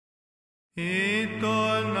Ή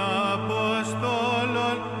των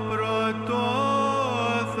Αποστόλων πρωτόθρονη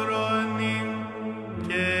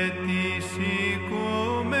και της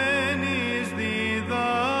οικουμένης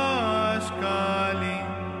διδάσκαλη,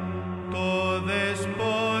 το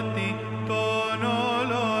δεσπότη των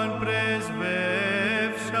όλων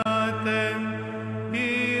πρεσβεύσατε,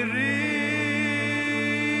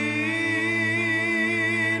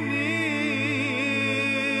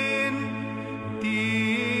 ειρήνην, τη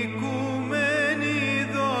οικουμένη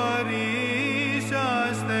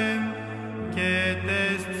δωρήσαστε και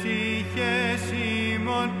τες ψυχές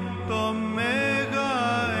ημών το μέγα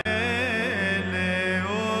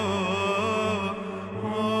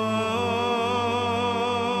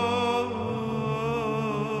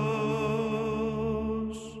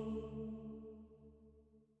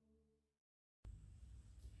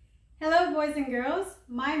Hello, boys and girls.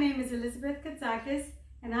 My name is Elizabeth Katsakis,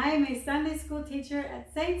 and I am a Sunday school teacher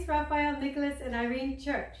at Saints Raphael, Nicholas, and Irene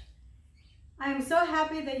Church. I am so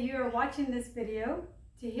happy that you are watching this video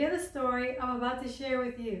to hear the story I'm about to share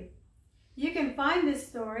with you. You can find this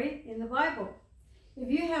story in the Bible. If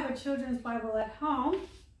you have a children's Bible at home,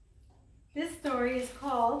 this story is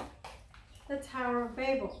called The Tower of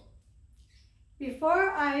Babel. Before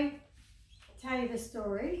I tell you the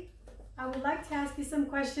story, I would like to ask you some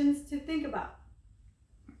questions to think about.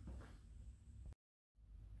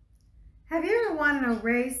 Have you ever won a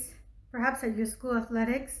race, perhaps at your school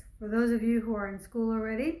athletics, for those of you who are in school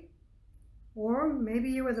already? Or maybe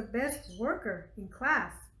you were the best worker in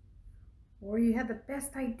class, or you had the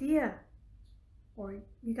best idea, or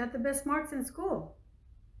you got the best marks in school.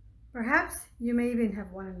 Perhaps you may even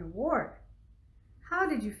have won an award. How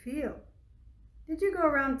did you feel? Did you go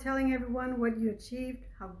around telling everyone what you achieved,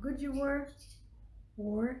 how good you were?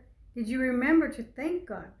 Or did you remember to thank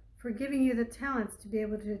God for giving you the talents to be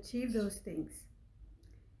able to achieve those things?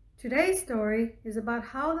 Today's story is about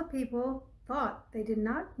how the people thought they did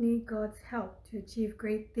not need God's help to achieve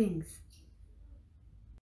great things.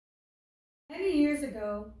 Many years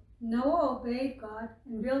ago, Noah obeyed God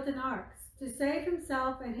and built an ark to save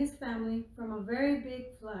himself and his family from a very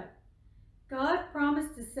big flood. God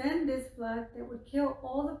promised to send this flood that would kill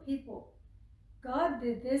all the people. God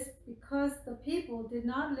did this because the people did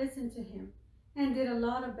not listen to him and did a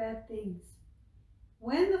lot of bad things.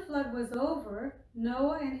 When the flood was over,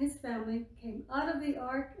 Noah and his family came out of the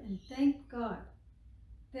ark and thanked God.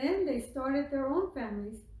 Then they started their own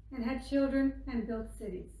families and had children and built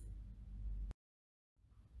cities.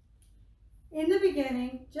 In the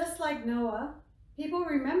beginning, just like Noah, people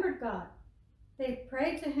remembered God. They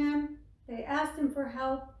prayed to him, they asked him for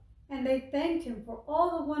help, and they thanked him for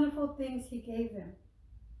all the wonderful things he gave them.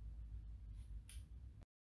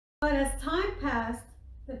 But as time passed,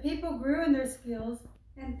 the people grew in their skills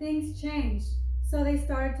and things changed, so they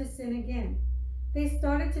started to sin again. They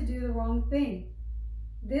started to do the wrong thing.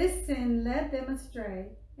 This sin led them astray,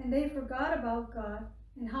 and they forgot about God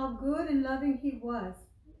and how good and loving he was.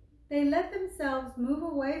 They let themselves move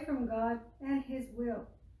away from God and his will.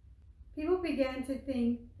 People began to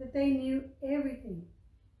think that they knew everything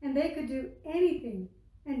and they could do anything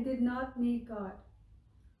and did not need God.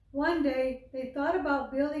 One day, they thought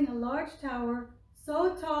about building a large tower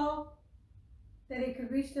so tall that it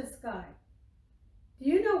could reach the sky. Do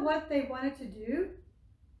you know what they wanted to do?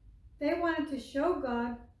 They wanted to show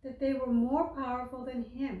God that they were more powerful than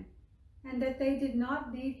him and that they did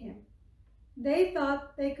not need him. They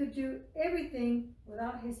thought they could do everything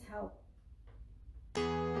without his help.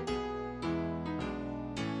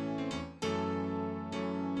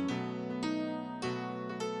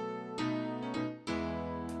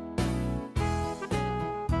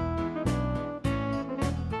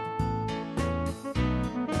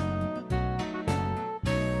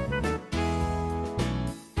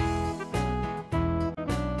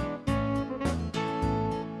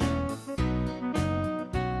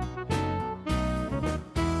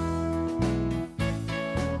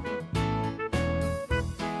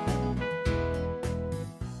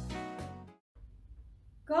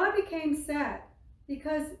 God became sad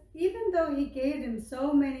because even though he gave them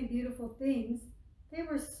so many beautiful things, they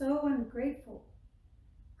were so ungrateful.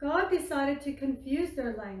 God decided to confuse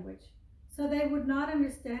their language so they would not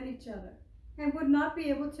understand each other and would not be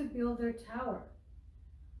able to build their tower.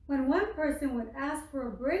 When one person would ask for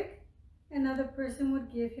a brick, another person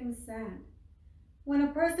would give him sand. When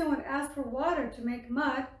a person would ask for water to make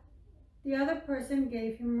mud, the other person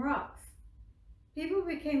gave him rocks. People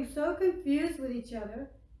became so confused with each other,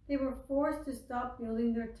 they were forced to stop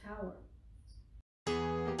building their tower.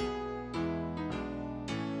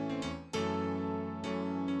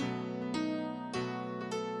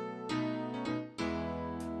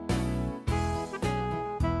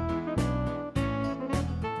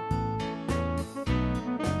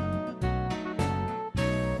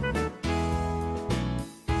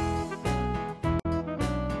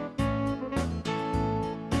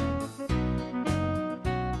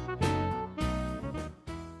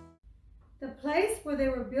 place where they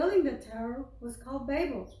were building the tower was called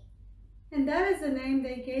Babel, and that is the name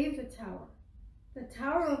they gave the tower. The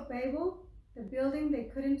Tower of Babel, the building they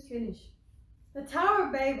couldn't finish. The Tower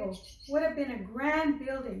of Babel would have been a grand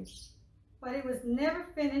building, but it was never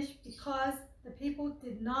finished because the people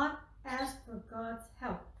did not ask for God's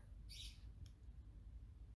help.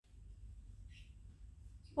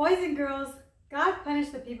 Boys and girls, God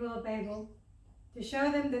punished the people of Babel to show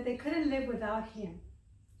them that they couldn't live without Him,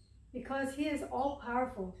 because He is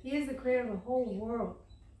all-powerful. He is the creator of the whole world.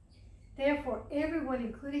 Therefore, everyone,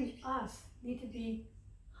 including us, need to be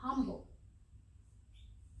humble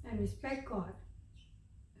and respect God,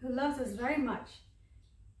 who loves us very much,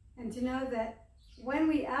 and to know that when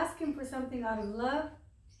we ask Him for something out of love,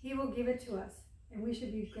 He will give it to us, and we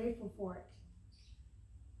should be grateful for it.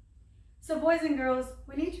 So boys and girls,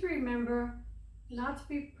 we need to remember not to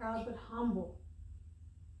be proud but humble.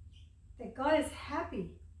 That God is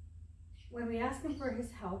happy when we ask Him for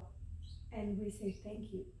His help and we say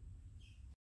thank you.